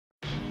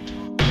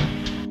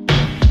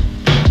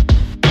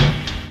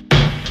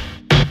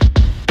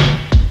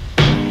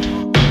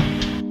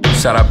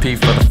Shout out P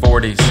for the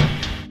 40s.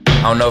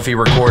 I don't know if he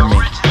recorded me.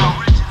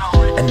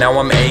 And now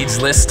I'm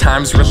ageless,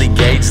 time's really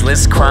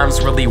gaugeless,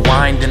 crimes really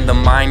wind in the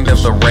mind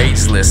of the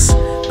rageless.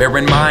 Bear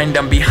in mind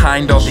I'm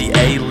behind all the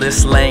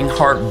A-list, laying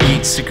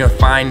heartbeats you can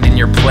find in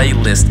your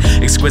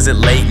playlist. Exquisite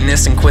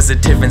lateness,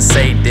 inquisitive and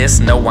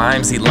sadist. No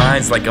rhymes, eat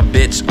lines like a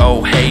bitch,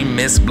 oh hey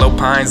miss. Blow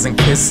pines and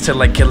kiss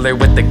till I kill her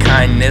with the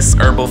kindness.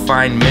 Herbal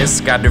fine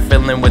miss, got her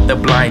feeling with the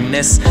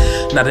blindness.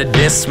 Not a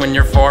diss when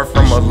you're far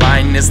from a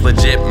line is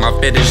legit. My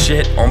fit is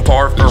shit, on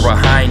par for a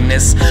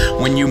highness.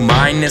 When you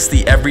minus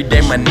the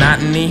everyday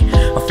monotony,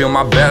 I feel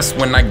my best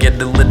when I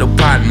get a little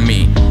pot in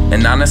me.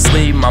 And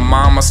honestly, my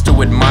mom must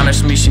to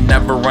admonish me. She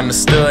never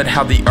understood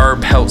how the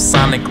herb helps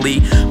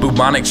sonically.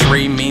 Bubonic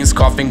tree means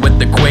coughing with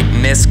the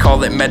quickness.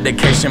 Call it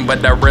medication,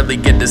 but I really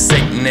get the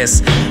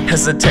sickness.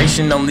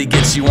 Hesitation only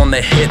gets you on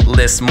the hit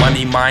list.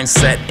 Money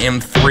mindset,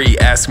 M3,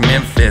 ask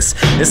Memphis.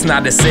 It's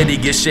not a city,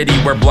 get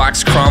shitty where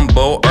blocks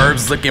crumble.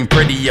 Herbs looking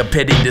pretty, a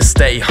pity to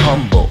stay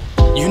humble.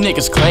 You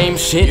niggas claim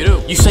shit,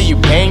 you say you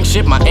bang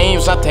shit. My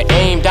aim's not to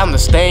aim down the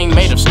stain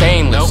made of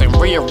stainless and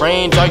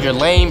rearrange all your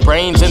lame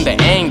brains into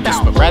anguish,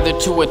 but rather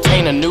to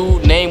attain a new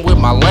name with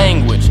my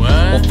language.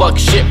 Well fuck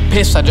shit,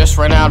 piss, I just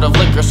ran out of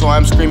liquor, so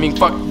I'm screaming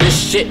fuck this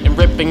shit and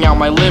ripping out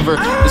my liver.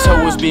 This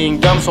hoe is being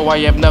dumb, so I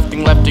have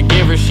nothing left to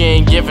give her. She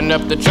ain't giving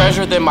up the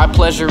treasure, then my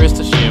pleasure is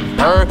to shiv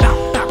her.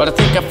 But I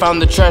think I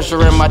found the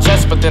treasure in my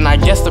chest. But then I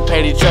guess the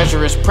petty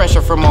treasure is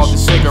pressure from all the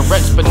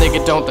cigarettes. But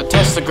nigga, don't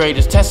detest the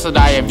greatest test that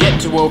I have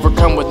yet to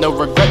overcome with no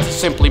regrets. It's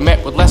simply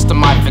met with less than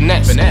my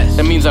finesse.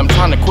 That means I'm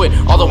trying to quit,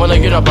 although when I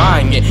get up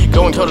buying it.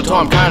 Going toe to toe,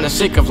 I'm kinda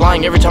sick of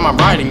lying every time I'm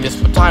writing this.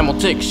 But time will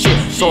tick shit,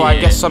 so I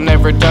guess I'm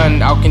never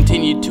done. I'll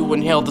continue to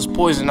inhale this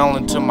poison all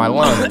into my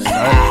lungs.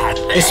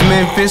 It's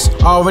Memphis,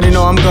 already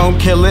know I'm gon'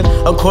 kill it.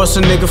 Of course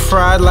a nigga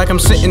fried like I'm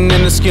sitting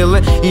in the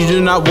skillet. You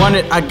do not want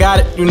it, I got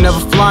it, you never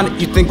flaunt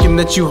it. You thinking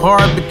that you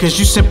hard because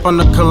you sip on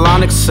the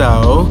colonic,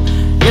 so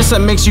guess that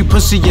makes you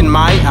pussy in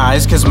my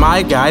eyes. Cause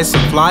my guys,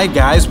 some fly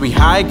guys, we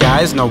high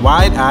guys, no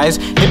wide eyes.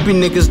 Hippie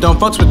niggas don't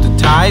fucks with the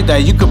tie-dye.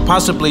 You could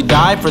possibly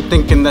die for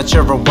thinking that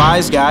you're a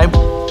wise guy.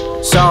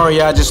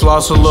 Sorry, I just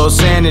lost a little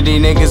sanity.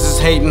 Niggas is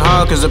hating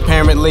hard cause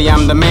apparently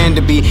I'm the man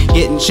to be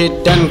getting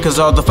shit done cause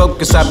all the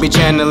focus I be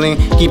channeling.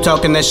 Keep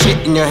talking that shit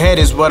in your head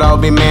is what I'll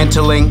be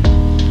mantling.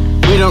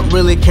 We don't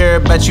really care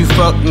about you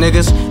fuck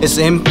niggas. It's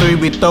M3,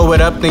 we throw it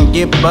up then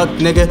get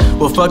bucked, nigga.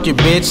 We'll fuck your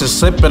bitch and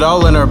slip it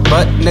all in her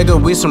butt, nigga.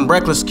 We some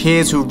reckless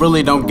kids who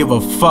really don't give a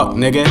fuck,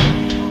 nigga.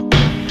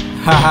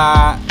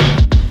 Haha.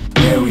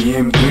 Yeah, we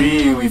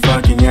M3 and we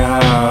fucking your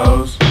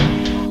house.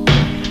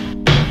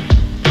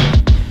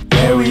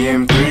 Yeah, we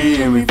M3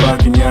 and we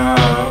fucking your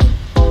house.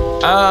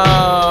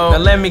 Oh, now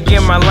let me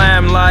get my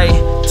limelight.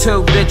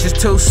 2 bitches,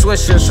 2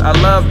 swishers, I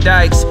love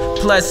dykes.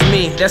 Plus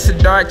me, that's a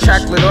dark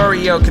chocolate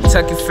Oreo.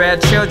 Kentucky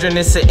Fat Children,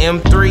 it's an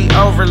M3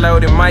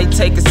 overload. It might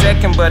take a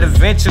second, but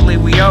eventually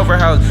we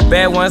overhoes.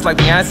 Bad ones like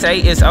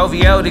Beyonce, it's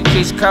OVO to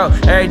Keish Cole.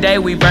 Every day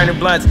we burning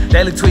blunts,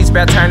 daily tweets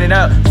about turning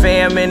up.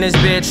 Fam in this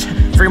bitch,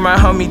 free my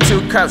homie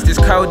 2 cups. This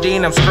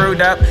codeine, I'm screwed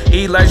up.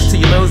 Eat lunch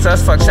till you lose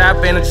us. Fuck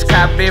shopping, I just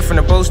cop it from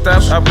the boost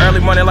ups. Up early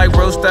morning like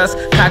roosters.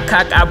 Cock,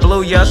 I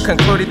blew ya.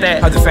 Concluded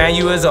that I'll define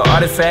you as an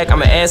artifact.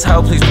 I'm an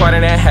asshole, please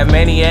pardon that. Have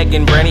maniac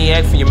and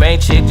brainiac from your main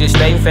chick. Just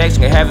stating facts,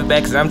 you can have it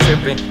back cause I'm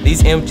tripping.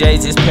 These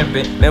MJs is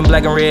pimping. Them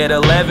black and red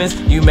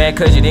 11s, you mad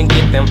cause you didn't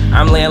get them.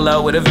 I'm laying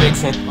low with a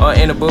vixen, or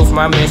in the booth,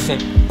 my mission.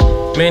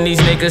 Man, these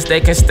niggas,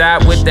 they can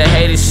stop with the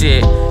hater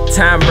shit.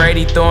 Tom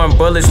Brady throwing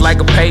bullets like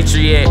a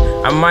patriot.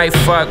 I might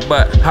fuck,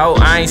 but ho,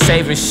 I ain't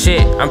saving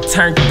shit. I'm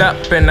turned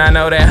up and I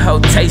know that hoe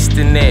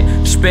tasting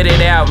it. Spit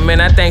it out, man,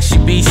 I think she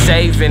be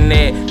saving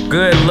it.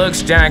 Good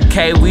looks, John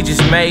K, we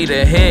just made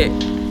a hit.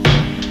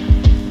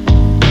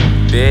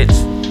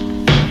 Bitch.